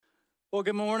Well,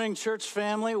 good morning, church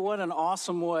family. What an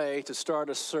awesome way to start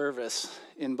a service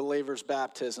in Believer's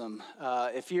Baptism.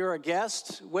 If you're a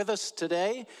guest with us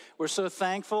today, we're so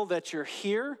thankful that you're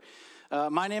here.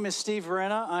 My name is Steve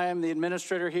Verena. I am the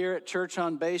administrator here at Church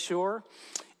on Bayshore,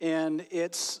 and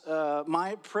it's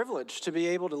my privilege to be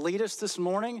able to lead us this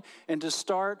morning and to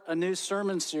start a new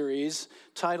sermon series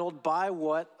titled, By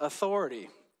What Authority?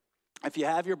 If you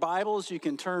have your Bibles, you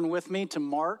can turn with me to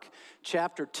Mark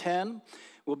chapter 10.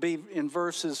 We'll be in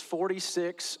verses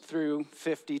 46 through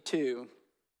 52.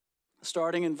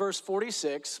 Starting in verse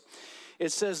 46,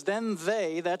 it says, Then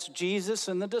they, that's Jesus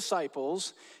and the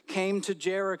disciples, came to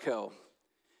Jericho.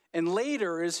 And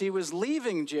later, as he was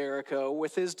leaving Jericho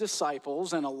with his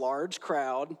disciples and a large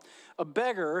crowd, a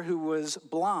beggar who was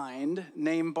blind,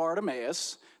 named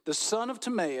Bartimaeus, the son of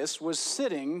Timaeus, was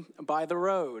sitting by the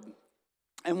road.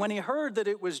 And when he heard that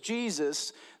it was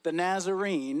Jesus, the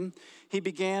Nazarene, he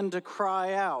began to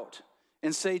cry out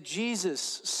and say,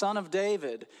 Jesus, son of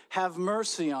David, have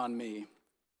mercy on me.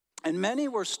 And many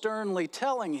were sternly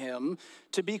telling him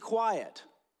to be quiet.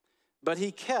 But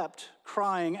he kept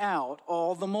crying out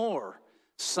all the more,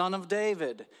 Son of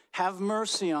David, have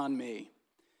mercy on me.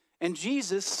 And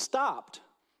Jesus stopped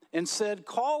and said,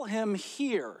 Call him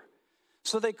here.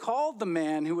 So they called the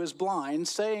man who was blind,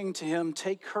 saying to him,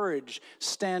 Take courage,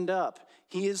 stand up.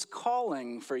 He is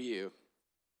calling for you.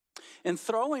 And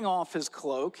throwing off his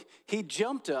cloak, he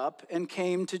jumped up and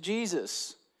came to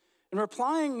Jesus. And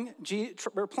replying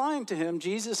to him,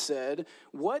 Jesus said,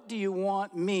 What do you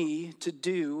want me to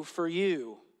do for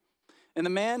you? And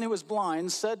the man who was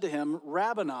blind said to him,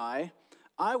 Rabboni,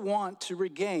 I want to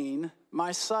regain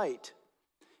my sight.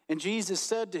 And Jesus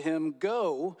said to him,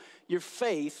 Go, your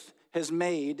faith has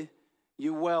made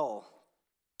you well.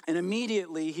 And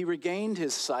immediately he regained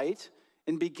his sight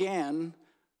and began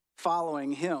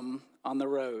following him on the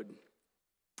road.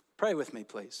 Pray with me,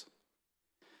 please.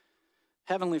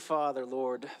 Heavenly Father,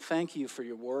 Lord, thank you for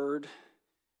your word.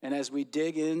 And as we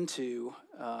dig into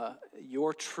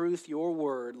your truth, your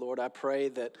word, Lord, I pray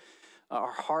that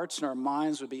our hearts and our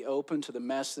minds would be open to the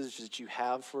message that you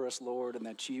have for us, Lord, and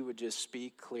that you would just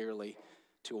speak clearly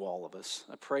to all of us.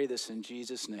 I pray this in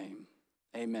Jesus' name.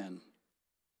 Amen.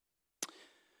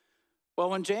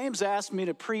 Well, when James asked me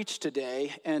to preach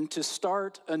today and to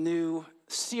start a new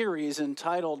series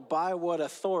entitled By What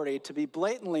Authority, to be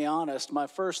blatantly honest, my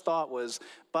first thought was,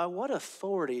 by what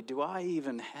authority do I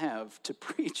even have to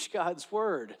preach God's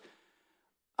word?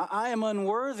 I am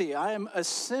unworthy. I am a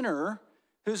sinner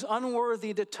who's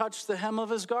unworthy to touch the hem of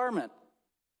his garment.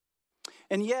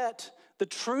 And yet, the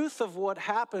truth of what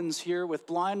happens here with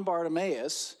blind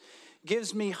Bartimaeus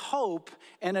gives me hope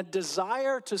and a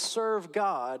desire to serve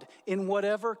God in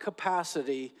whatever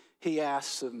capacity he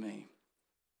asks of me.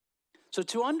 So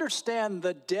to understand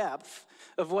the depth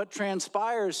of what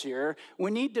transpires here, we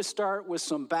need to start with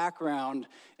some background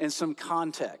and some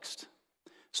context.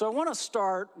 So I want to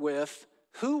start with,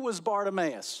 who was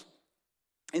Bartimaeus?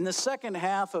 In the second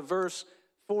half of verse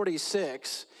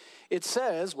 46, it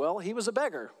says, well, he was a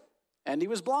beggar. And he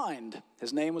was blind.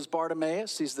 His name was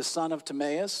Bartimaeus. He's the son of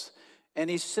Timaeus.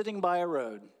 And he's sitting by a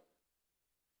road.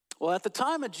 Well, at the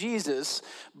time of Jesus,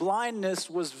 blindness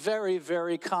was very,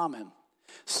 very common.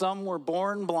 Some were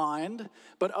born blind,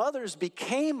 but others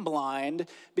became blind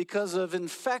because of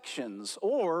infections,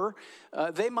 or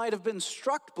they might have been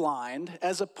struck blind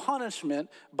as a punishment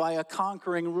by a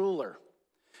conquering ruler.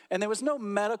 And there was no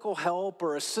medical help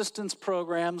or assistance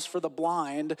programs for the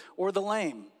blind or the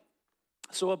lame.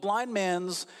 So a blind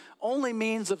man's only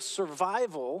means of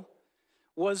survival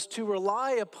was to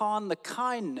rely upon the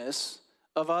kindness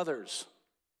of others.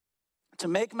 To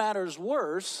make matters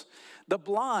worse, the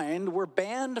blind were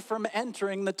banned from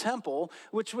entering the temple,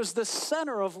 which was the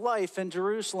center of life in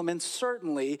Jerusalem and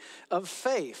certainly of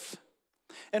faith.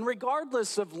 And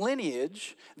regardless of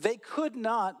lineage, they could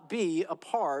not be a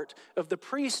part of the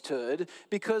priesthood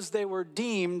because they were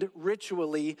deemed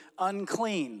ritually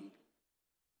unclean.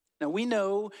 Now, we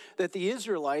know that the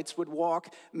Israelites would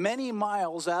walk many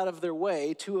miles out of their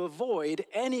way to avoid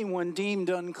anyone deemed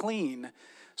unclean,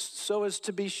 so as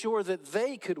to be sure that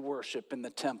they could worship in the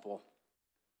temple.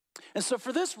 And so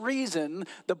for this reason,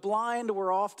 the blind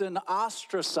were often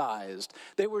ostracized.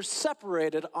 They were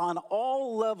separated on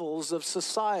all levels of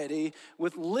society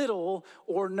with little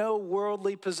or no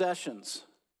worldly possessions.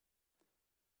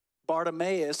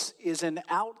 Bartimaeus is an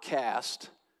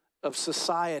outcast of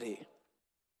society.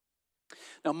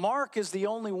 Now, Mark is the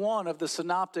only one of the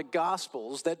synoptic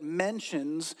gospels that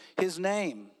mentions his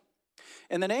name.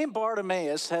 And the name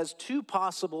Bartimaeus has two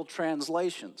possible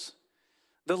translations.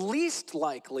 The least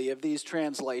likely of these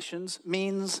translations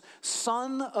means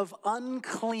son of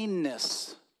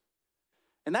uncleanness.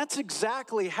 And that's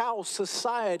exactly how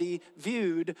society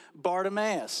viewed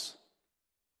Bartimaeus.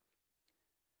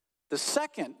 The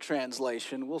second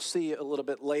translation we'll see a little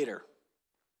bit later.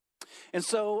 And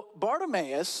so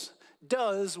Bartimaeus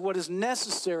does what is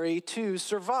necessary to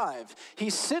survive. He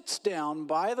sits down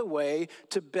by the way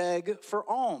to beg for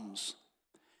alms.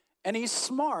 And he's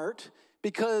smart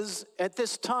because at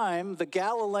this time, the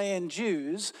Galilean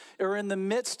Jews are in the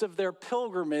midst of their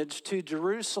pilgrimage to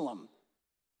Jerusalem.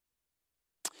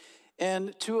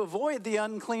 And to avoid the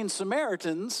unclean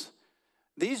Samaritans,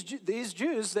 these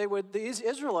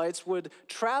Israelites would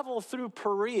travel through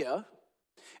Perea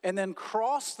and then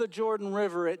cross the Jordan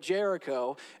River at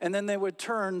Jericho, and then they would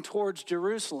turn towards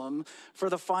Jerusalem for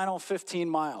the final 15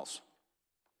 miles.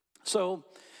 So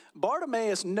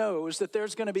Bartimaeus knows that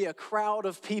there's going to be a crowd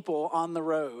of people on the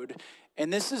road,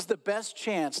 and this is the best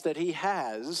chance that he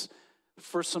has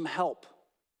for some help.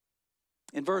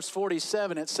 In verse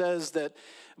 47, it says that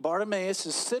Bartimaeus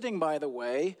is sitting by the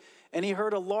way, and he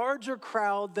heard a larger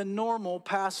crowd than normal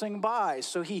passing by.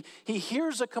 So he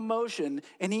hears a commotion,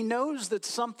 and he knows that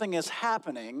something is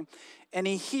happening, and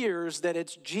he hears that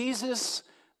it's Jesus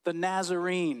the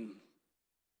Nazarene.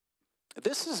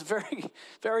 This is very,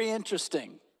 very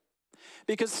interesting.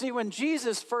 Because see, when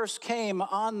Jesus first came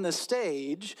on the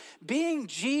stage, being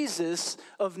Jesus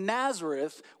of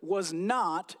Nazareth was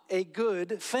not a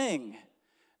good thing.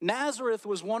 Nazareth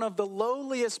was one of the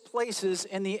lowliest places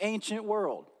in the ancient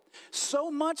world. So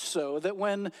much so that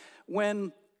when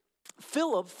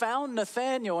Philip found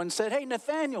Nathanael and said, "Hey,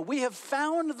 Nathanael, we have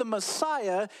found the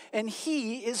Messiah, and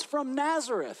he is from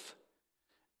Nazareth."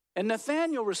 And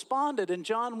Nathanael responded in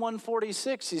John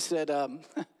 1:46, he said,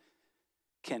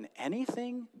 "Can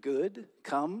anything good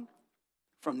come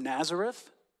from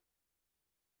Nazareth?"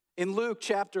 In Luke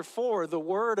chapter 4, the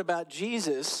word about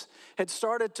Jesus had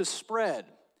started to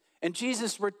spread. And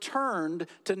Jesus returned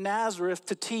to Nazareth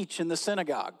to teach in the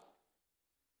synagogue.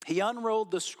 He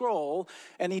unrolled the scroll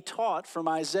and he taught from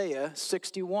Isaiah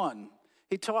 61.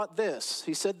 He taught this.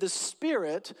 He said, "The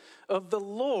Spirit of the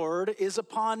Lord is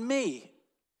upon me,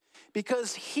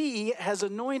 because he has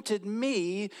anointed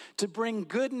me to bring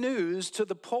good news to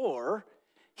the poor.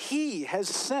 He has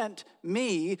sent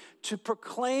me to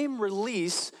proclaim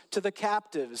release to the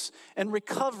captives and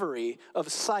recovery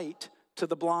of sight to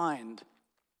the blind,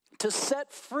 to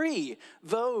set free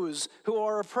those who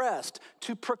are oppressed,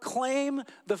 to proclaim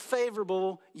the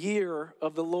favorable year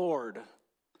of the Lord."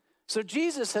 So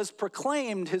Jesus has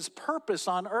proclaimed his purpose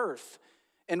on earth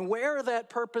and where that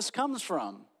purpose comes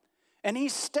from. And he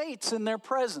states in their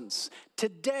presence,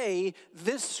 "Today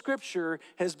this scripture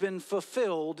has been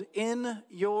fulfilled in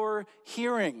your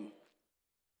hearing."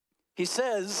 He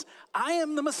says, "I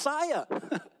am the Messiah."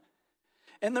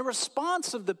 And the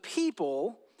response of the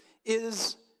people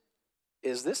is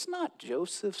this not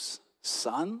Joseph's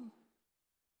son?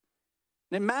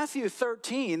 And in Matthew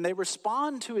 13, they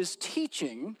respond to his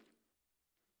teaching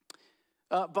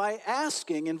by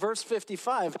asking in verse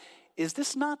 55, "Is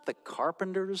this not the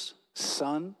carpenter's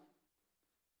son?"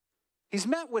 He's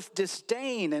met with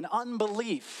disdain and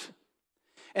unbelief.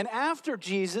 And after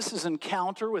Jesus'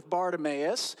 encounter with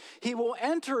Bartimaeus, he will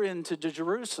enter into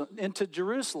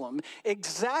Jerusalem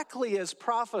exactly as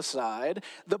prophesied.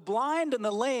 The blind and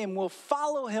the lame will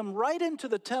follow him right into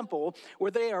the temple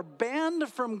where they are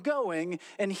banned from going,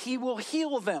 and he will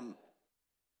heal them.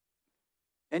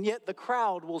 And yet the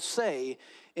crowd will say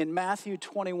in Matthew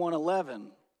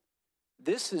 21:11,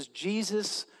 "This is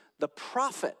Jesus the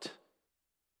prophet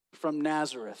from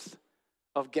Nazareth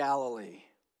of Galilee."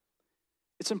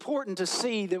 It's important to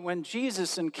see that when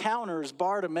Jesus encounters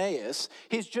Bartimaeus,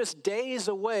 he's just days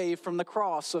away from the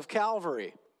cross of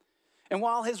Calvary. And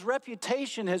while his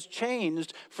reputation has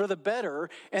changed for the better,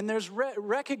 and there's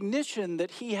recognition that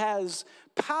he has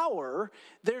power,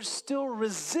 there's still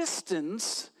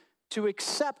resistance to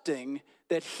accepting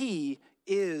that he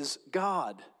is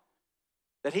God,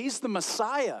 that he's the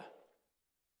Messiah.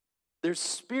 There's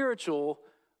spiritual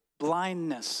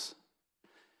blindness.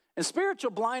 And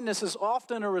spiritual blindness is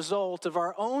often a result of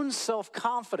our own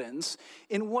self-confidence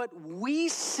in what we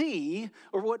see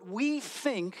or what we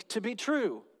think to be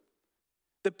true.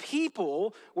 The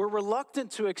people were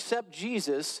reluctant to accept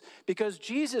Jesus because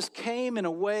Jesus came in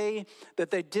a way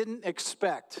that they didn't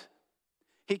expect.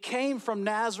 He came from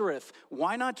Nazareth.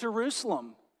 Why not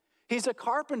Jerusalem? He's a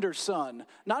carpenter's son,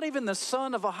 not even the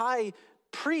son of a high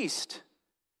priest.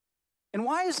 And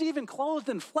why is he even clothed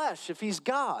in flesh if he's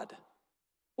God?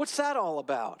 What's that all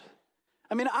about?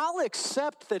 I mean, I'll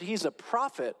accept that he's a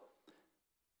prophet,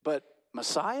 but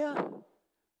Messiah?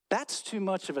 That's too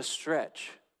much of a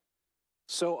stretch.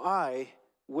 So I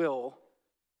will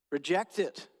reject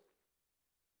it.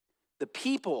 The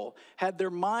people had their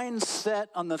minds set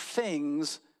on the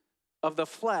things of the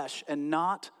flesh and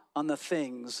not on the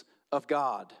things of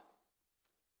God.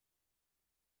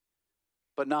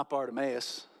 But not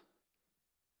Bartimaeus.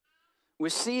 We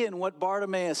see in what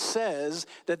Bartimaeus says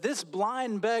that this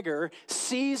blind beggar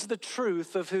sees the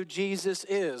truth of who Jesus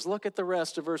is. Look at the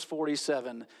rest of verse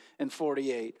 47 and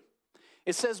 48.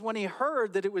 It says, when he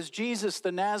heard that it was Jesus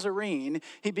the Nazarene,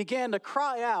 he began to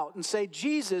cry out and say,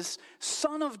 Jesus,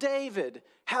 Son of David,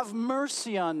 have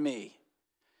mercy on me.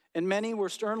 And many were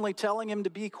sternly telling him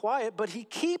to be quiet, but he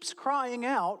keeps crying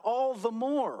out all the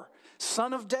more,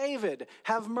 Son of David,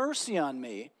 have mercy on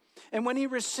me. And when he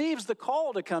receives the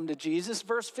call to come to Jesus,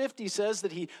 verse 50 says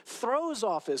that he throws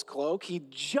off his cloak, he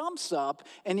jumps up,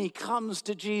 and he comes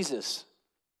to Jesus.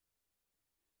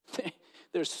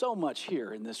 There's so much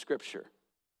here in this scripture.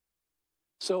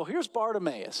 So here's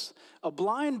Bartimaeus, a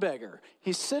blind beggar.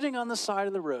 He's sitting on the side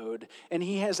of the road, and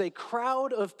he has a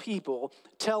crowd of people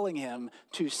telling him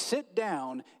to sit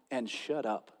down and shut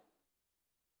up.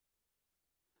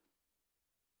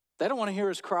 They don't want to hear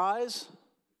his cries,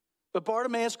 but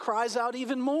Bartimaeus cries out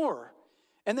even more.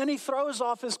 And then he throws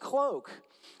off his cloak.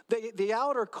 The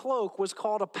outer cloak was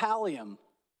called a pallium,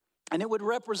 and it would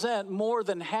represent more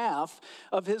than half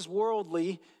of his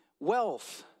worldly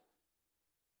wealth.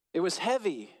 It was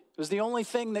heavy. It was the only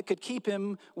thing that could keep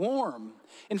him warm.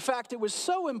 In fact, it was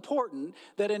so important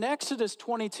that in Exodus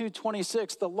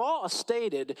 22:26, the law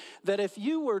stated that if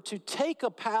you were to take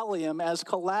a pallium as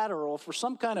collateral for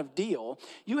some kind of deal,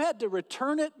 you had to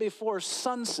return it before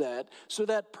sunset so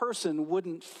that person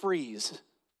wouldn't freeze.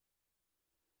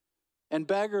 And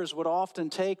beggars would often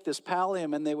take this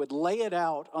pallium and they would lay it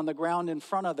out on the ground in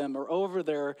front of them or over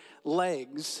their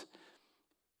legs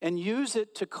and use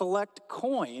it to collect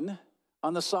coin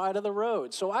on the side of the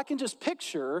road. So I can just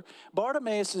picture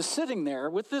Bartimaeus is sitting there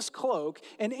with this cloak,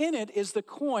 and in it is the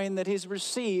coin that he's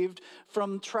received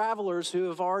from travelers who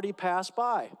have already passed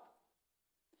by.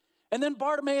 And then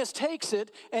Bartimaeus takes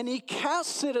it and he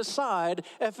casts it aside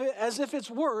as if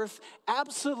it's worth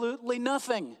absolutely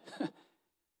nothing.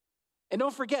 And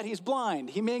don't forget, he's blind.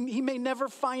 He may never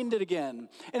find it again.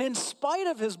 And in spite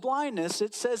of his blindness,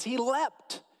 it says he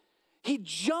leapt. He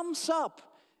jumps up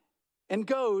and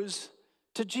goes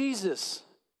to Jesus.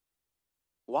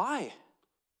 Why?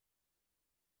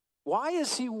 Why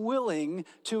is he willing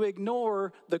to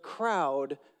ignore the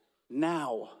crowd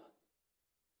now?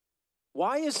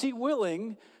 Why is he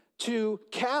willing to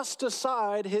cast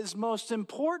aside his most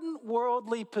important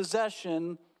worldly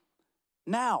possession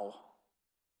now?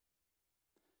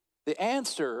 The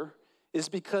answer is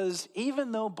because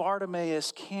even though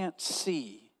Bartimaeus can't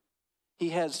see, he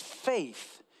has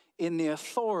faith in the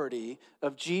authority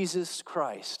of Jesus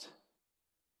Christ.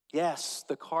 Yes,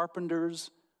 the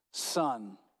carpenter's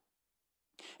son.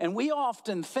 And we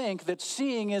often think that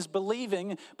seeing is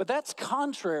believing, but that's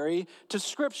contrary to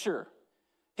Scripture.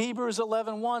 Hebrews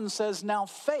 11:1 says, now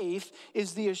faith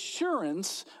is the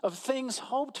assurance of things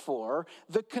hoped for,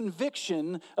 the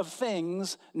conviction of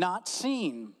things not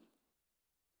seen.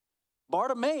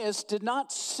 Bartimaeus did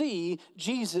not see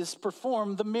Jesus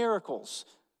perform the miracles.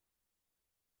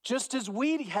 Just as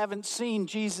we haven't seen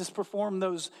Jesus perform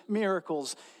those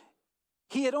miracles,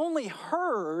 he had only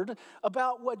heard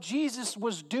about what Jesus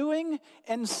was doing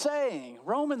and saying.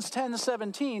 Romans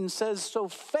 10:17 says, so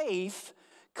faith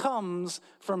comes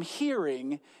from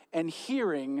hearing, and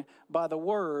hearing by the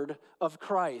word of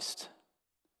Christ.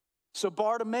 So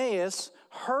Bartimaeus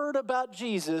heard about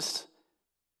Jesus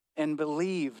and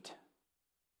believed.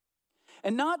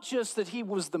 And not just that he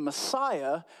was the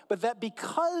Messiah, but that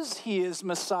because he is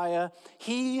Messiah,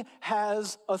 he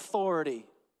has authority.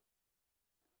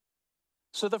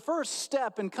 So the first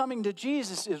step in coming to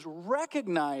Jesus is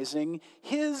recognizing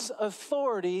his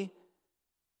authority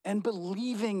and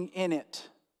believing in it.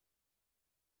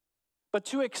 But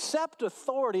to accept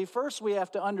authority, first we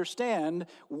have to understand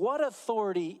what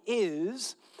authority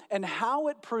is and how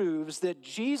it proves that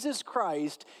Jesus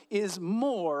Christ is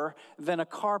more than a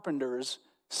carpenter's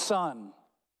son.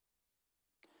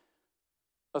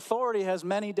 Authority has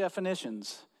many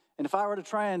definitions, and if I were to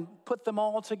try and put them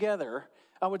all together,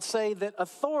 I would say that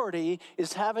authority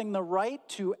is having the right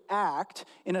to act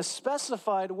in a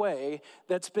specified way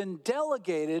that's been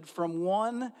delegated from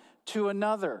one to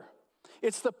another.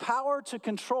 It's the power to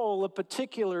control a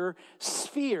particular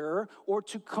sphere or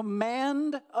to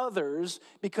command others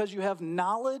because you have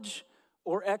knowledge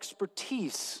or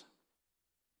expertise.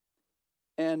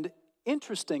 And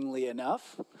interestingly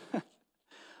enough,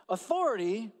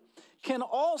 authority can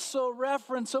also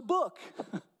reference a book.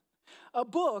 A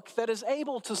book that is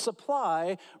able to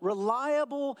supply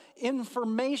reliable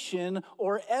information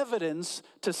or evidence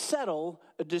to settle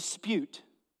a dispute.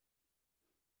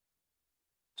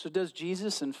 So does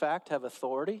Jesus, in fact, have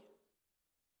authority?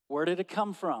 Where did it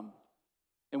come from?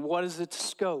 And what is its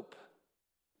scope?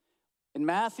 In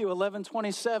Matthew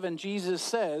 11:27, Jesus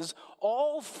says,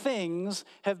 "All things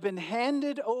have been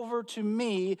handed over to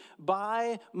me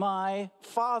by my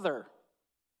Father."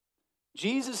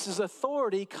 Jesus'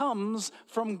 authority comes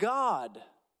from God.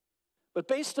 But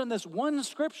based on this one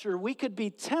scripture, we could be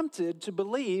tempted to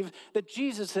believe that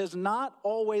Jesus has not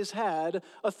always had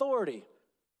authority.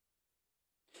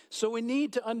 So we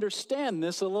need to understand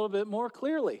this a little bit more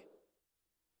clearly.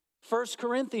 1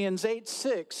 Corinthians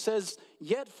 8:6 says,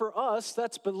 "Yet for us,"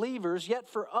 that's believers, "yet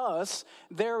for us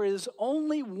there is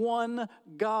only one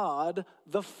God,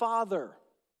 the Father,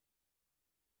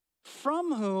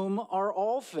 from whom are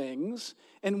all things,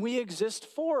 and we exist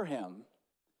for him,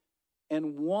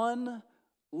 and one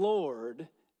Lord,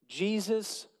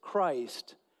 Jesus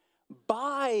Christ,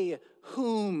 by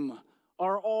whom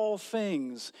are all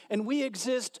things, and we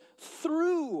exist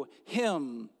through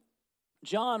him."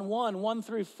 John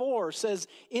 1:1-4 says,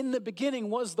 "In the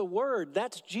beginning was the Word,"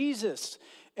 that's Jesus,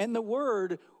 "and the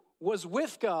Word was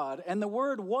with God, and the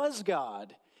Word was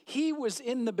God. He was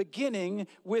in the beginning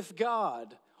with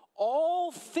God.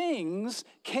 All things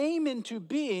came into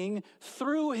being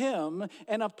through him,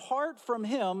 and apart from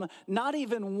him, not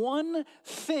even one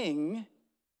thing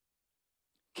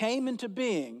came into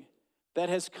being that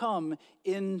has come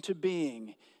into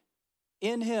being.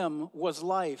 In him was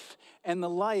life, and the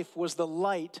life was the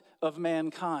light of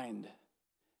mankind."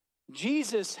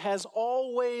 Jesus has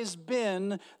always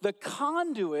been the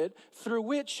conduit through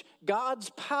which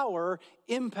God's power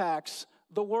impacts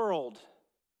the world.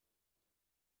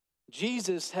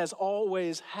 Jesus has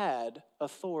always had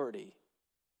authority.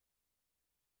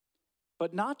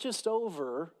 But not just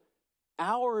over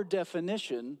our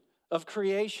definition of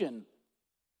creation.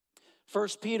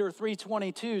 1 Peter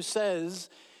 3:22 says,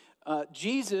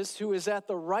 Jesus, who is at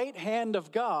the right hand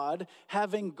of God,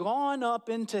 having gone up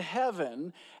into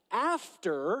heaven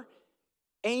after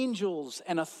angels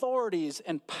and authorities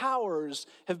and powers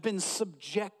have been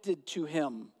subjected to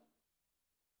him.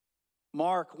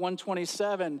 Mark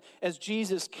 1:27, as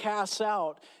Jesus casts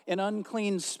out an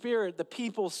unclean spirit,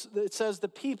 it says the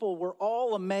people were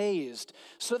all amazed.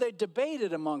 So they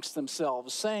debated amongst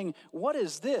themselves, saying, "What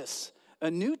is this? A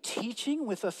new teaching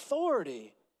with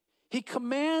authority. He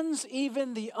commands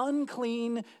even the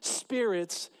unclean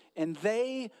spirits, and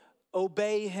they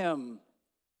obey him."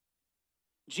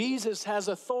 Jesus has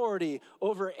authority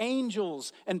over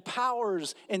angels and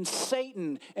powers and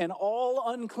Satan and all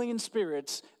unclean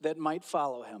spirits that might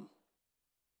follow him.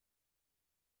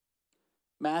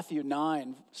 Matthew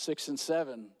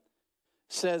 9:6-7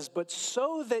 says, "But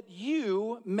so that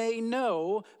you may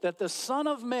know that the Son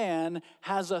of Man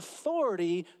has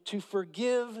authority to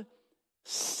forgive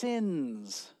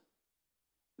sins."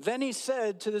 Then he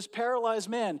said to this paralyzed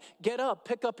man, "Get up,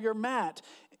 pick up your mat,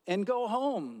 and go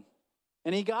home."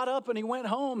 And he got up and he went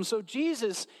home. So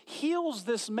Jesus heals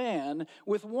this man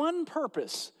with one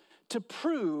purpose: to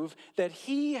prove that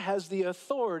he has the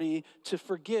authority to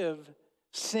forgive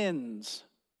sins.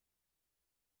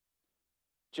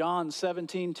 John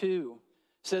 17:2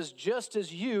 says, "Just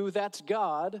as you," that's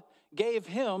God, "gave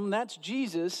him," that's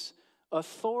Jesus,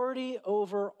 "authority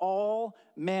over all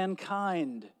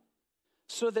mankind,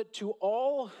 so that to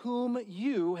all whom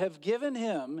you have given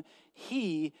him,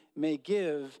 he may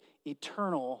give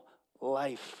eternal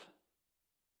life."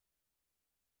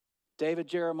 David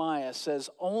Jeremiah says,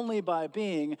 "Only by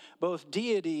being both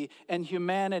deity and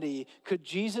humanity could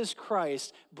Jesus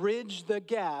Christ bridge the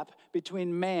gap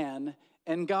between man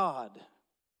and God."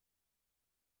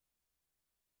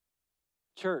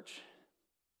 Church,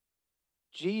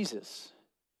 Jesus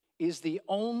is the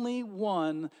only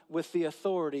one with the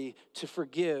authority to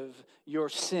forgive your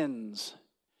sins.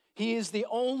 He is the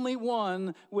only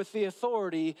one with the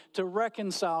authority to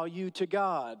reconcile you to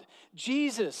God.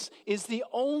 Jesus is the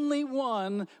only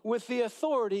one with the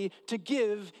authority to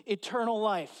give eternal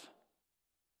life.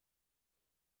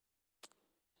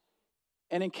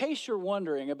 And in case you're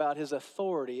wondering about his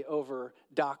authority over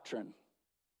doctrine,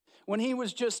 when he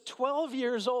was just 12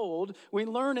 years old, we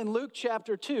learn in Luke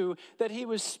chapter 2 that he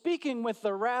was speaking with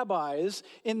the rabbis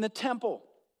in the temple.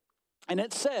 And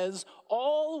it says,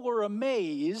 all were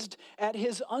amazed at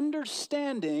his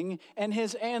understanding and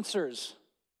his answers.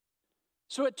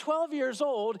 So at 12 years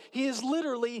old, he is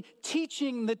literally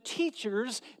teaching the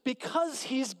teachers because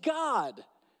he's God.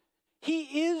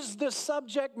 He is the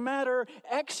subject matter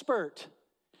expert.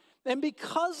 And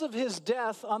because of his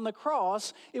death on the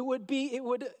cross, it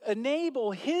would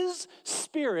enable his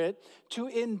Spirit to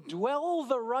indwell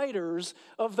the writers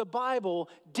of the Bible,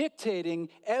 dictating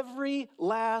every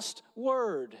last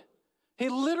word. He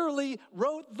literally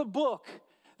wrote the book,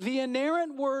 the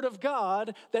inerrant word of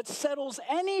God that settles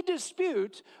any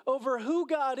dispute over who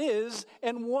God is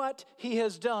and what he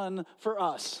has done for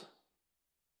us.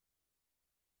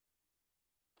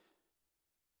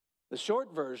 The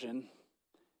short version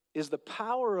is the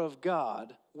power of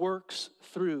God works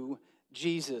through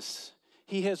Jesus.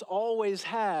 He has always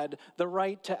had the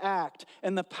right to act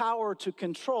and the power to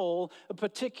control a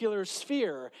particular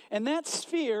sphere. And that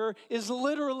sphere is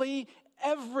literally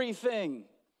everything.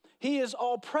 He is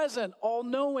all present, all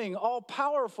knowing, all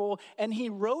powerful, and he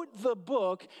wrote the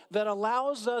book that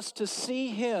allows us to see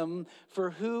him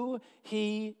for who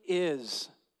he is.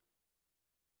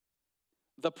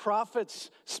 The prophets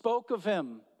spoke of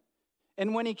him.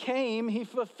 And when he came, he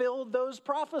fulfilled those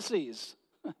prophecies.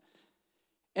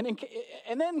 And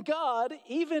then God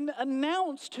even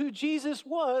announced who Jesus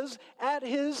was at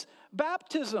his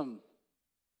baptism.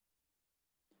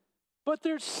 But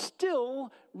there's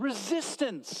still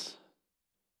resistance.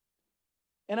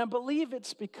 And I believe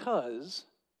it's because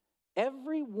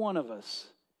every one of us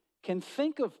can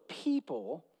think of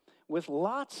people with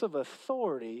lots of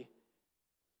authority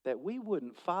that we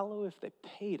wouldn't follow if they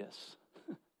paid us.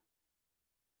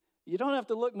 You don't have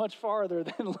to look much farther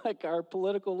than like our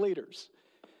political leaders.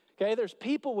 Okay, there's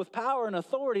people with power and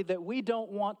authority that we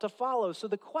don't want to follow. So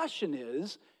the question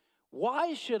is,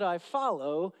 why should I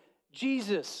follow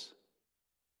Jesus?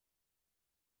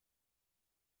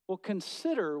 Well,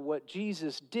 consider what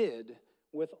Jesus did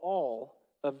with all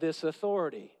of this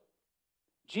authority.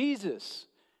 Jesus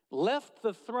left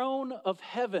the throne of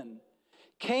heaven,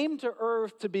 came to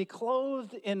earth to be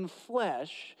clothed in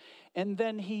flesh, and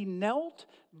then he knelt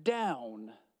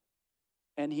down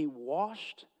and he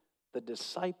washed the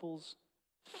disciples'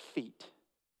 feet.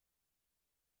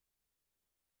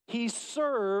 He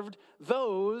served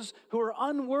those who are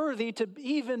unworthy to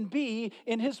even be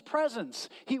in his presence.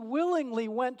 He willingly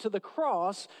went to the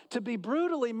cross to be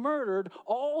brutally murdered,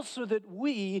 all so that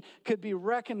we could be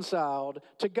reconciled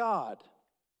to God.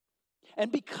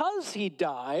 And because he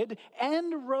died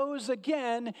and rose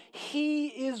again, he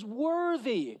is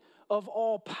worthy of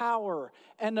all power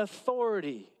and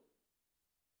authority,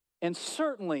 and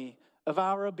certainly of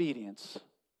our obedience.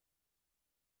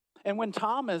 And when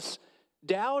Thomas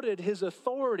doubted his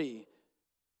authority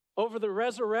over the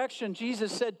resurrection,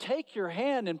 Jesus said, "Take your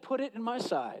hand and put it in my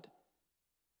side."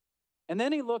 And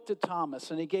then he looked at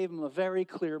Thomas and he gave him a very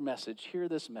clear message. Hear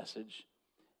this message.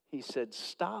 He said,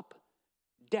 "Stop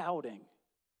doubting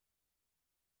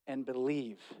and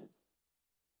believe."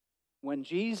 When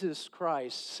Jesus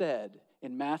Christ said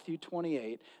in Matthew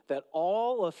 28 that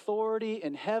all authority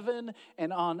in heaven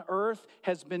and on earth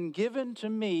has been given to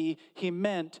me, he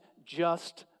meant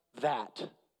just that.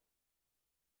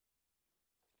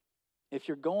 If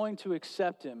you're going to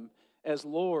accept him as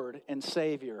Lord and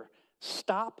Savior,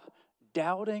 stop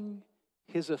doubting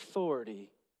his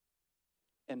authority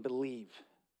and believe.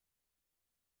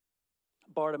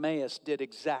 Bartimaeus did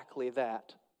exactly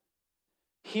that.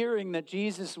 Hearing that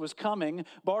Jesus was coming,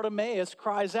 Bartimaeus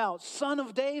cries out, "Son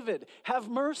of David, have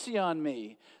mercy on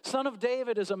me." Son of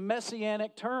David is a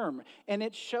messianic term, and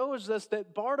it shows us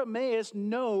that Bartimaeus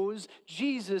knows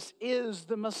Jesus is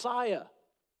the Messiah.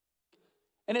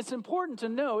 And it's important to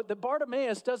note that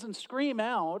Bartimaeus doesn't scream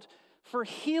out for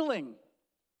healing.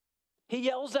 He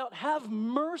yells out, "Have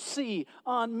mercy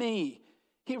on me."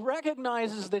 He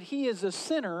recognizes that he is a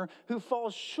sinner who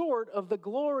falls short of the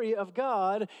glory of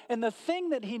God, and the thing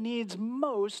that he needs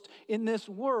most in this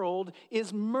world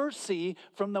is mercy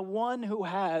from the one who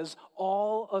has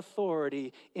all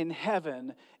authority in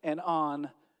heaven and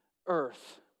on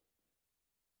earth.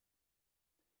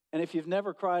 And if you've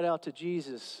never cried out to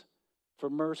Jesus for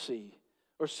mercy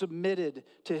or submitted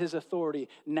to his authority,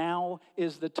 now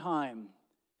is the time.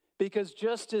 Because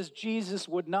just as Jesus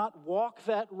would not walk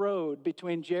that road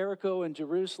between Jericho and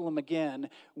Jerusalem again,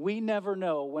 we never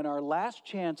know when our last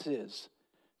chance is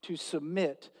to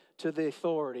submit to the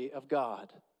authority of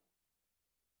God.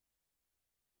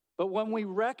 But when we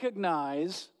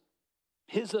recognize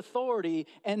his authority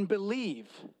and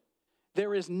believe,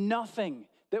 there is nothing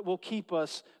that will keep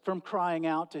us from crying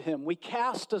out to him. We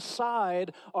cast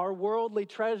aside our worldly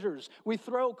treasures. We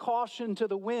throw caution to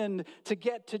the wind to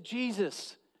get to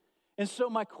Jesus. And so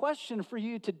my question for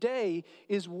you today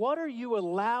is, what are you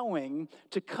allowing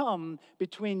to come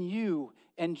between you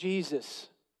and Jesus?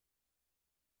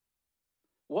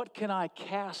 What can I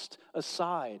cast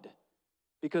aside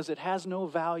because it has no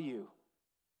value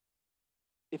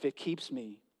if it keeps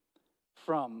me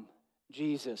from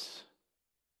Jesus?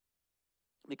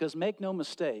 Because make no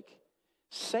mistake,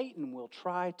 Satan will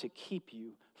try to keep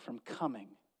you from coming.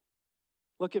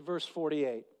 Look at verse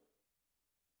 48.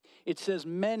 It says,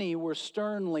 many were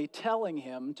sternly telling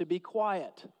him to be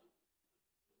quiet.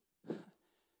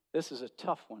 This is a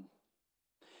tough one.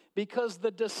 Because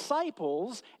the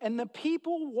disciples and the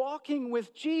people walking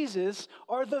with Jesus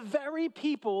are the very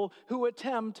people who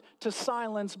attempt to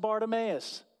silence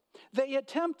Bartimaeus. They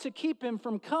attempt to keep him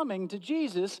from coming to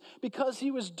Jesus because he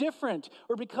was different,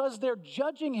 or because they're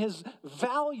judging his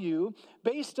value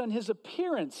based on his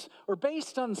appearance or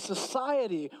based on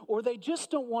society, or they just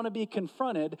don't want to be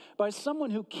confronted by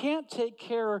someone who can't take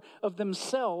care of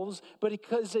themselves, but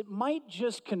because it might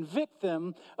just convict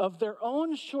them of their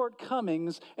own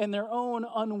shortcomings and their own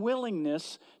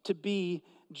unwillingness to be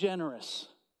generous.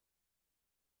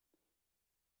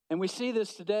 And we see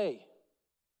this today.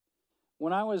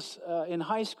 When I was in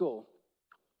high school,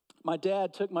 my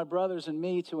dad took my brothers and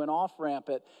me to an off-ramp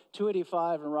at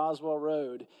 285 and Roswell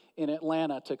Road in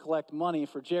Atlanta to collect money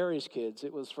for Jerry's kids.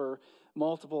 It was for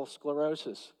multiple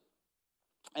sclerosis.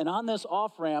 And on this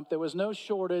off-ramp, there was no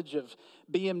shortage of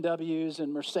BMWs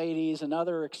and Mercedes and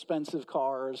other expensive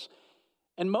cars.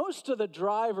 And most of the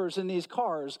drivers in these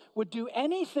cars would do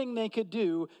anything they could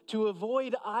do to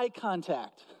avoid eye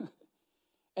contact.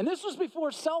 And this was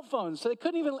before cell phones, so they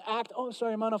couldn't even act, oh,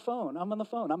 sorry, I'm on the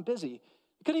phone, I'm busy.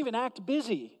 They couldn't even act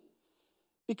busy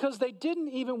because they didn't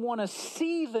even want to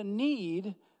see the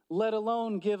need, let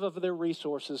alone give of their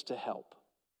resources to help.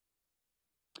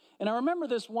 And I remember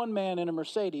this one man in a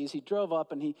Mercedes, he drove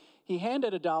up and he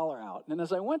handed $1 out. And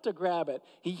as I went to grab it,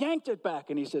 he yanked it back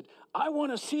and he said, I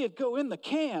want to see it go in the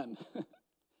can.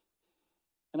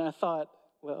 And I thought,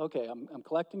 well, okay, I'm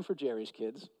collecting for Jerry's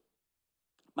kids.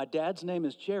 My dad's name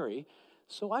is Jerry,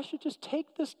 so I should just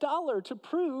take this $1 to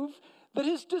prove that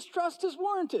his distrust is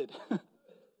warranted.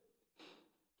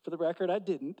 For the record, I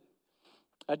didn't.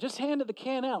 I just handed the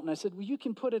can out, and I said, well, you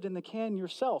can put it in the can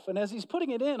yourself. And as he's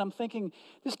putting it in, I'm thinking,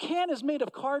 this can is made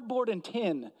of cardboard and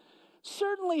tin.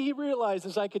 Certainly he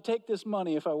realizes I could take this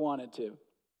money if I wanted to.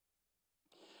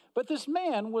 But this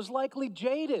man was likely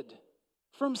jaded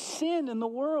from sin in the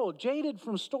world, jaded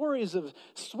from stories of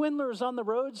swindlers on the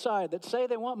roadside that say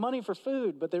they want money for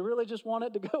food, but they really just want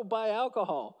it to go buy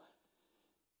alcohol.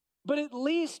 But at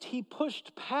least he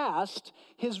pushed past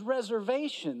his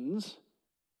reservations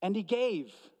and he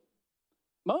gave.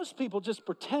 Most people just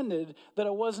pretended that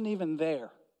it wasn't even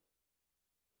there.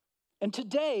 And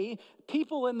today,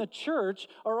 people in the church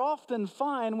are often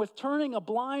fine with turning a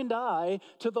blind eye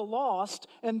to the lost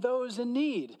and those in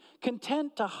need,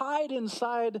 content to hide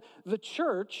inside the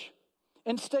church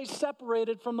and stay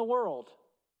separated from the world.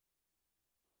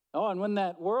 Oh, and when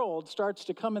that world starts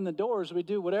to come in the doors, we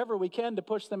do whatever we can to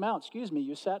push them out. Excuse me,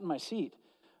 you sat in my seat.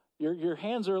 Your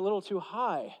hands are a little too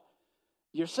high.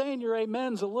 You're saying your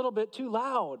amen's a little bit too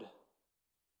loud.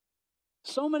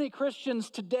 So many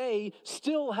Christians today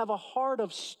still have a heart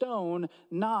of stone,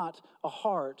 not a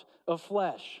heart of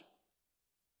flesh.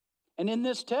 And in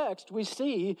this text, we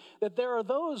see that there are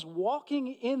those walking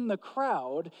in the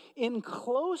crowd in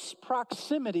close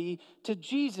proximity to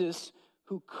Jesus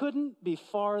who couldn't be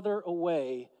farther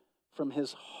away from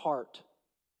his heart.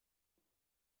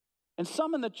 And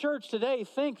some in the church today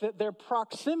think that their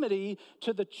proximity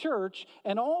to the church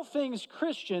and all things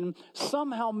Christian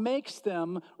somehow makes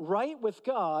them right with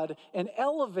God and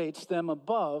elevates them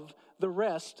above the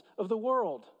rest of the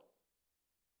world.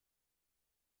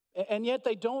 And yet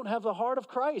they don't have the heart of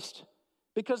Christ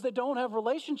because they don't have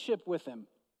relationship with him.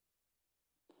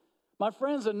 My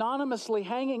friends, anonymously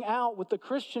hanging out with the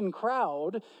Christian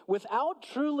crowd without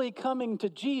truly coming to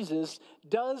Jesus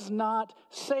does not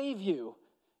save you.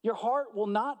 Your heart will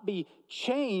not be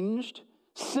changed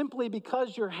simply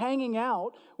because you're hanging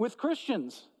out with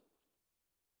Christians.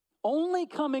 Only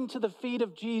coming to the feet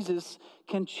of Jesus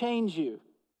can change you.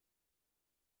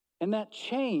 And that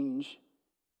change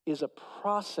is a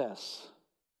process.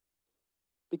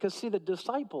 Because, see, the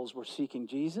disciples were seeking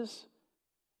Jesus.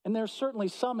 And there's certainly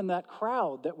some in that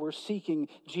crowd that were seeking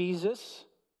Jesus.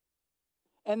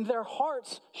 And their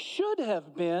hearts should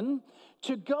have been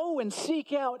to go and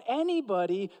seek out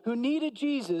anybody who needed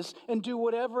Jesus and do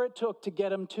whatever it took to get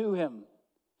them to him.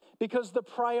 Because the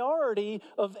priority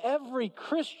of every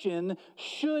Christian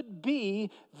should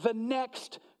be the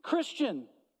next Christian.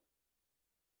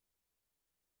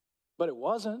 But it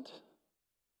wasn't.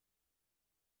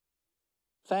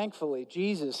 Thankfully,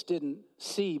 Jesus didn't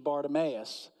see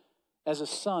Bartimaeus as a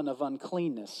son of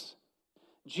uncleanness.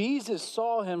 Jesus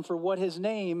saw him for what his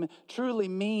name truly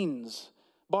means.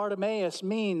 Bartimaeus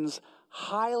means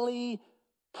highly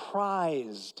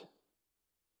prized.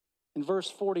 In verse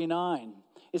 49,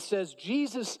 it says,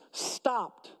 Jesus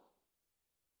stopped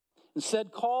and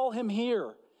said, "Call him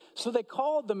here." So they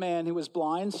called the man who was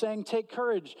blind, saying, "Take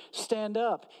courage, stand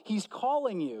up. He's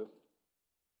calling you."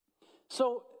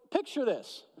 So picture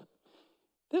this.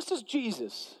 This is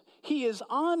Jesus. He is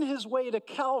on his way to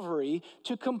Calvary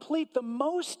to complete the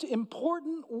most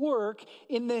important work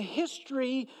in the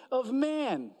history of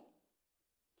man,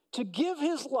 to give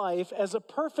his life as a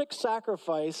perfect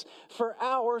sacrifice for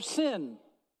our sin.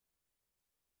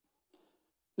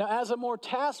 Now, as a more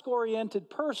task-oriented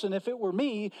person, if it were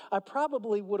me, I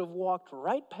probably would have walked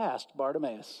right past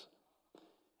Bartimaeus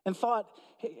and thought,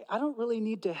 hey, I don't really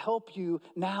need to help you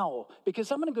now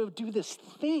because I'm going to go do this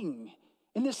thing,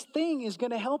 and this thing is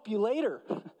going to help you later.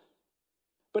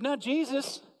 But not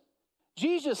Jesus.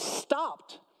 Jesus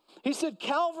stopped. He said,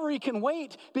 Calvary can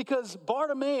wait because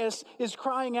Bartimaeus is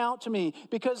crying out to me,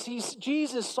 because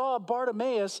Jesus saw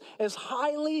Bartimaeus as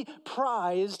highly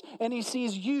prized, and he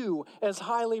sees you as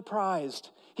highly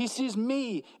prized. He sees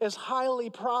me as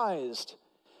highly prized.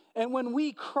 And when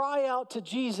we cry out to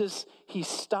Jesus, he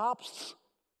stops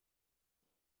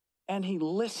and he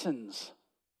listens.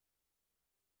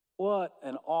 What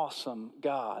an awesome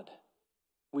God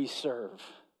we serve.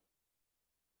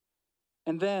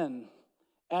 And then,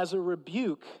 as a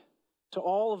rebuke to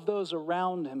all of those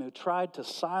around him who tried to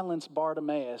silence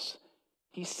Bartimaeus,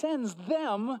 he sends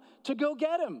them to go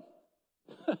get him.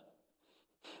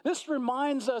 This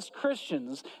reminds us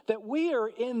Christians that we are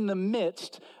in the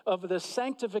midst of the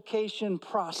sanctification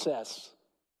process.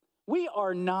 We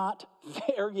are not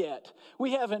there yet.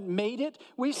 We haven't made it.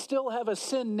 We still have a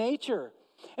sin nature.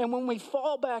 And when we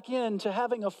fall back into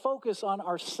having a focus on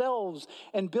ourselves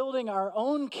and building our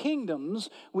own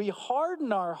kingdoms, we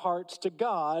harden our hearts to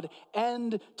God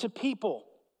and to people.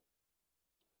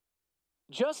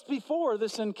 Just before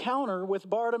this encounter with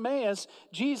Bartimaeus,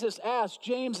 Jesus asked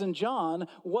James and John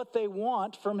what they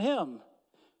want from him.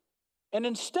 And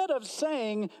instead of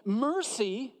saying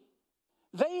mercy,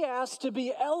 they asked to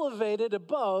be elevated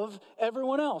above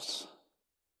everyone else.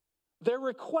 Their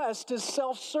request is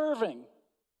self-serving.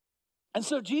 And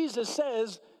so Jesus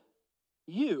says,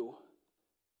 you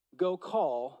go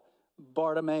call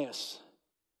Bartimaeus.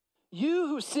 You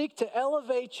who seek to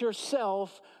elevate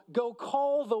yourself, go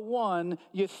call the one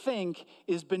you think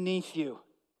is beneath you.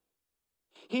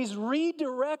 He's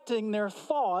redirecting their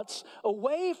thoughts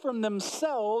away from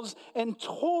themselves and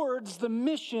towards the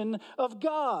mission of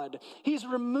God. He's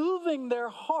removing their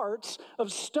hearts of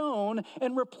stone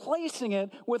and replacing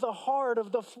it with a heart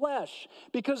of the flesh.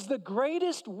 Because the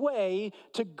greatest way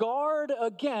to guard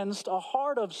against a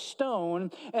heart of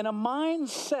stone and a mind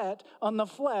set on the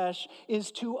flesh is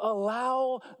to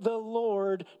allow the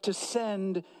Lord to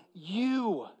send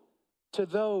you to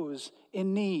those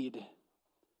in need.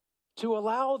 To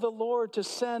allow the Lord to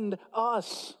send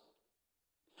us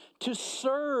to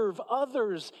serve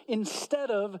others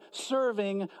instead of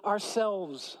serving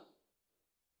ourselves.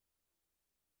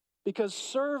 Because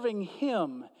serving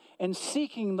him and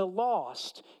seeking the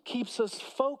lost keeps us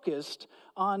focused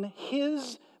on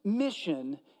his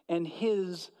mission and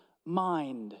his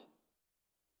mind.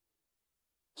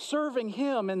 Serving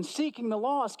him and seeking the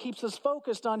lost keeps us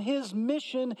focused on his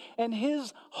mission and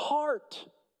his heart.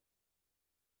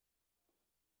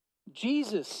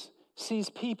 Jesus sees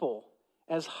people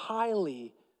as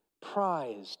highly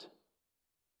prized.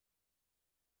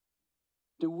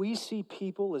 Do we see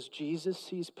people as Jesus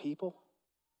sees people?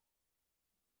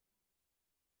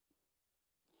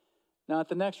 Now, at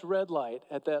the next red light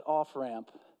at that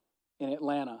off-ramp in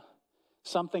Atlanta,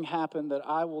 something happened that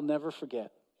I will never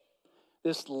forget.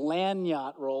 This land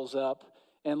yacht rolls up,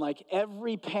 and like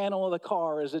every panel of the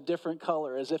car is a different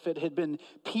color, as if it had been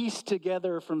pieced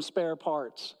together from spare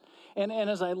parts. And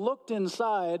as I looked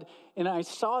inside and I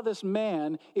saw this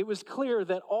man, it was clear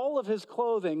that all of his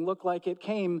clothing looked like it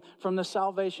came from the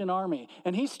Salvation Army.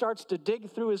 And he starts to dig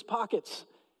through his pockets.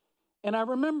 And I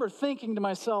remember thinking to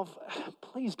myself,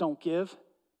 please don't give.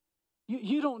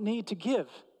 You don't need to give.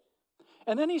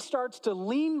 And then he starts to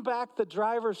lean back the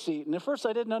driver's seat. And at first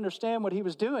I didn't understand what he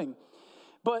was doing.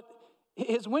 But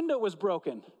his window was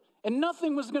broken. And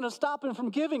nothing was going to stop him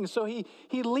from giving. So he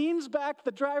leans back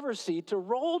the driver's seat to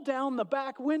roll down the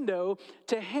back window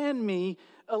to hand me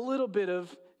a little bit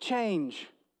of change.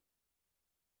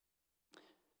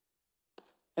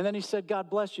 And then he said, God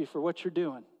bless you for what you're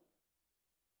doing.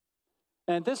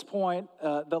 And at this point,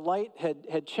 the light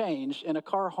had changed and a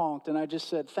car honked. And I just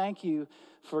said, thank you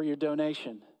for your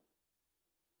donation.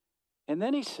 And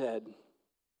then he said,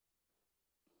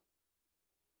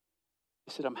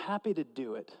 He said, I'm happy to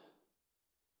do it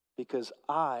because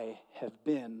I have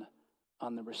been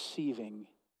on the receiving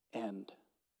end.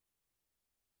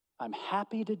 I'm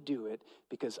happy to do it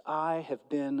because I have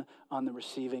been on the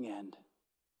receiving end.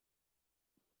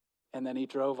 And then he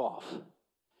drove off.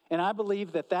 And I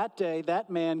believe that that day, that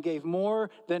man gave more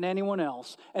than anyone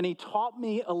else. And he taught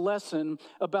me a lesson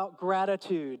about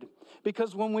gratitude.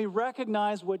 Because when we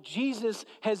recognize what Jesus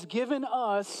has given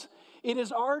us, it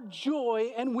is our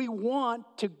joy and we want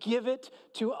to give it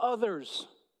to others.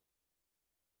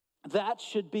 That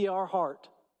should be our heart.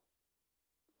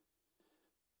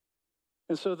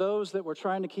 And so those that were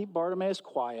trying to keep Bartimaeus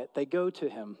quiet, they go to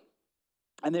him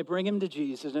and they bring him to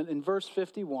Jesus. And in verse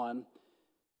 51,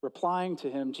 replying to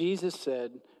him, Jesus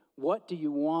said, "What do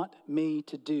you want me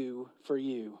to do for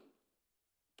you?"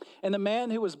 And the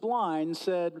man who was blind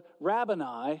said,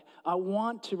 "Rabboni, I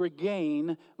want to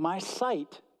regain my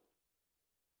sight."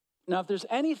 Now, if there's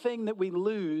anything that we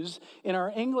lose in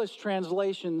our English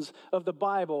translations of the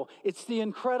Bible, it's the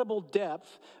incredible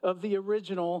depth of the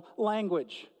original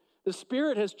language. The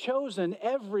Spirit has chosen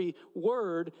every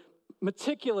word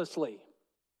meticulously.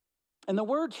 And the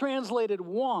word translated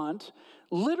want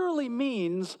literally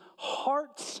means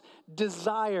heart's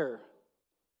desire.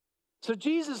 So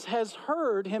Jesus has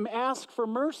heard him ask for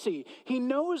mercy. He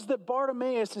knows that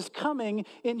Bartimaeus is coming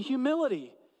in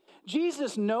humility.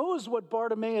 Jesus knows what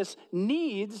Bartimaeus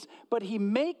needs, but he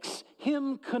makes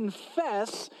him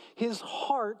confess his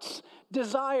heart's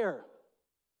desire.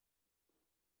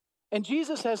 And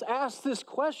Jesus has asked this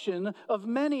question of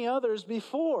many others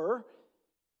before.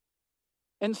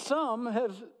 And some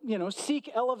have,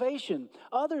 seek elevation.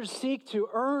 Others seek to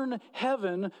earn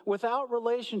heaven without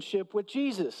relationship with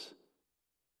Jesus.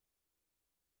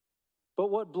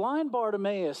 But what blind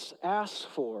Bartimaeus asks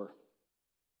for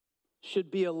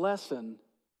should be a lesson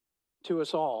to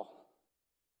us all.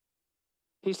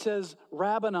 He says,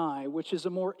 Rabboni, which is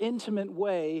a more intimate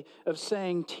way of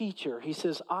saying teacher. He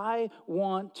says, I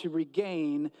want to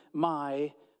regain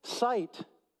my sight.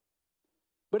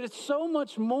 But it's so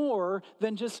much more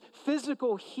than just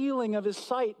physical healing of his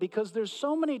sight, because there's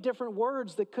so many different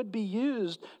words that could be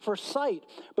used for sight.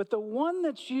 But the one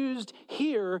that's used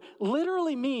here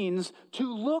literally means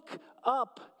to look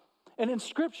up. And in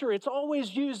Scripture, it's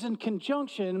always used in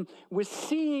conjunction with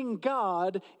seeing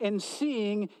God and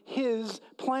seeing his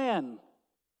plan.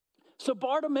 So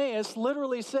Bartimaeus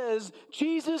literally says,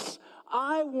 Jesus,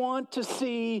 I want to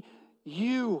see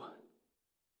you.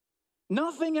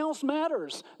 Nothing else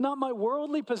matters. Not my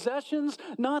worldly possessions,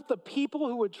 not the people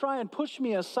who would try and push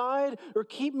me aside or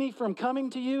keep me from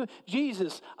coming to you.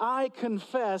 Jesus, I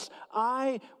confess,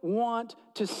 I want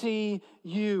to see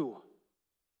you.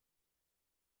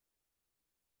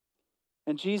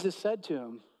 And Jesus said to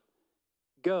him,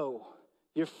 go,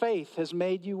 your faith has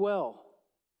made you well.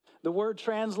 The word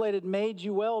translated made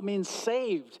you well means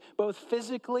saved, both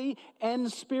physically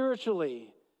and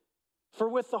spiritually. For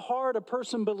with the heart a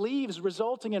person believes,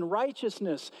 resulting in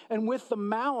righteousness, and with the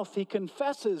mouth he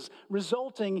confesses,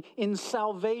 resulting in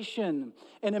salvation.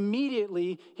 And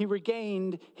immediately he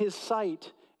regained his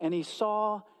sight, and he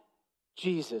saw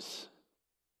Jesus.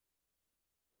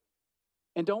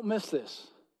 And don't miss this.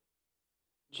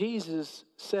 Jesus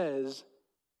says,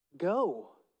 go.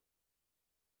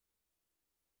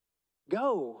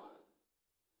 Go.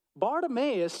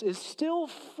 Bartimaeus is still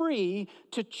free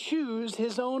to choose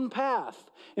his own path.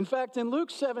 In fact, in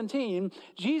Luke 17,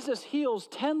 Jesus heals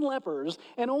 10 lepers,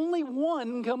 and only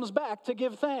one comes back to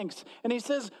give thanks. And he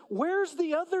says, where's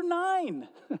the other 9?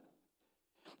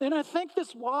 And I think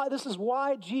this is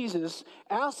why Jesus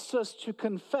asks us to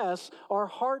confess our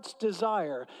heart's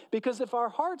desire. Because if our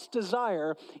heart's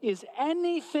desire is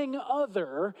anything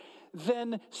other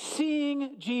than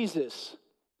seeing Jesus,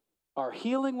 our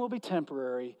healing will be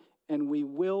temporary and we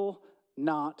will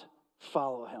not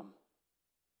follow him.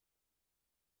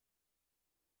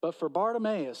 But for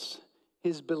Bartimaeus,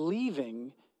 his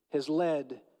believing has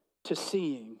led to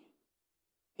seeing.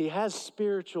 He has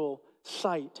spiritual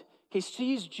sight. He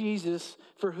sees Jesus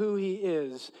for who he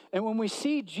is. And when we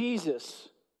see Jesus,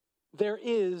 there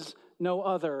is no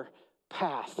other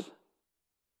path.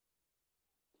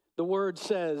 The word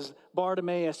says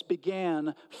Bartimaeus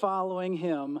began following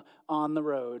him on the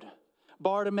road.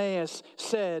 Bartimaeus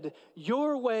said,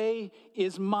 your way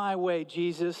is my way,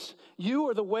 Jesus. You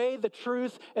are the way, the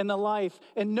truth, and the life,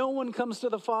 and no one comes to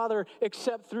the Father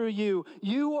except through you.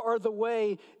 You are the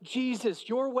way, Jesus.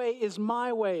 Your way is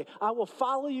my way. I will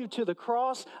follow you to the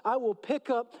cross. I will pick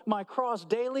up my cross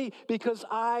daily because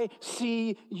I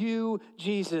see you,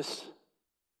 Jesus.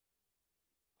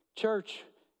 Church,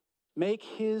 make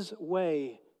his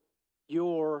way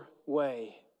your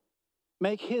way.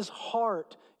 Make his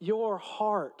heart your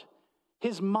heart,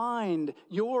 his mind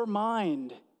your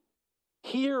mind.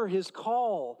 Hear his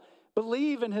call.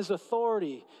 Believe in his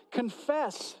authority.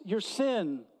 Confess your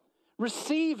sin.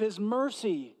 Receive his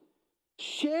mercy.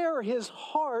 Share his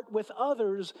heart with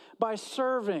others by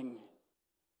serving.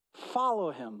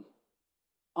 Follow him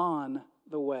on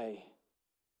the way.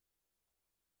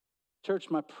 Church,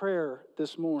 my prayer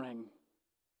this morning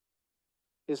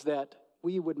is that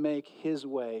we would make his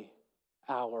way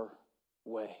our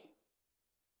way.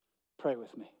 Pray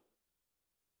with me.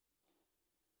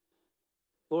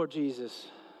 Lord Jesus,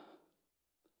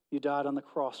 you died on the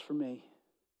cross for me.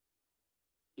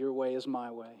 Your way is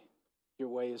my way. Your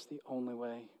way is the only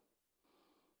way.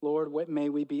 Lord, may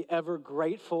we be ever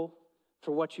grateful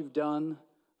for what you've done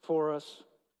for us.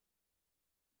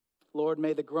 Lord,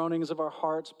 may the groanings of our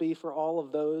hearts be for all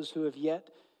of those who have yet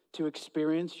to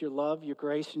experience your love, your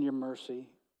grace, and your mercy.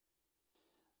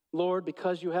 Lord,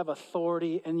 because you have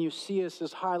authority and you see us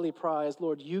as highly prized,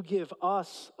 Lord, you give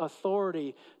us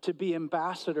authority to be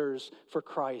ambassadors for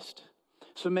Christ.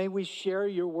 So may we share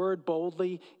your word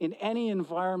boldly in any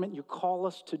environment you call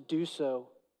us to do so.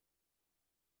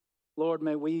 Lord,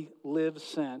 may we live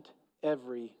sent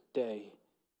every day.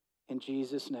 In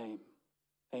Jesus' name,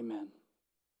 amen.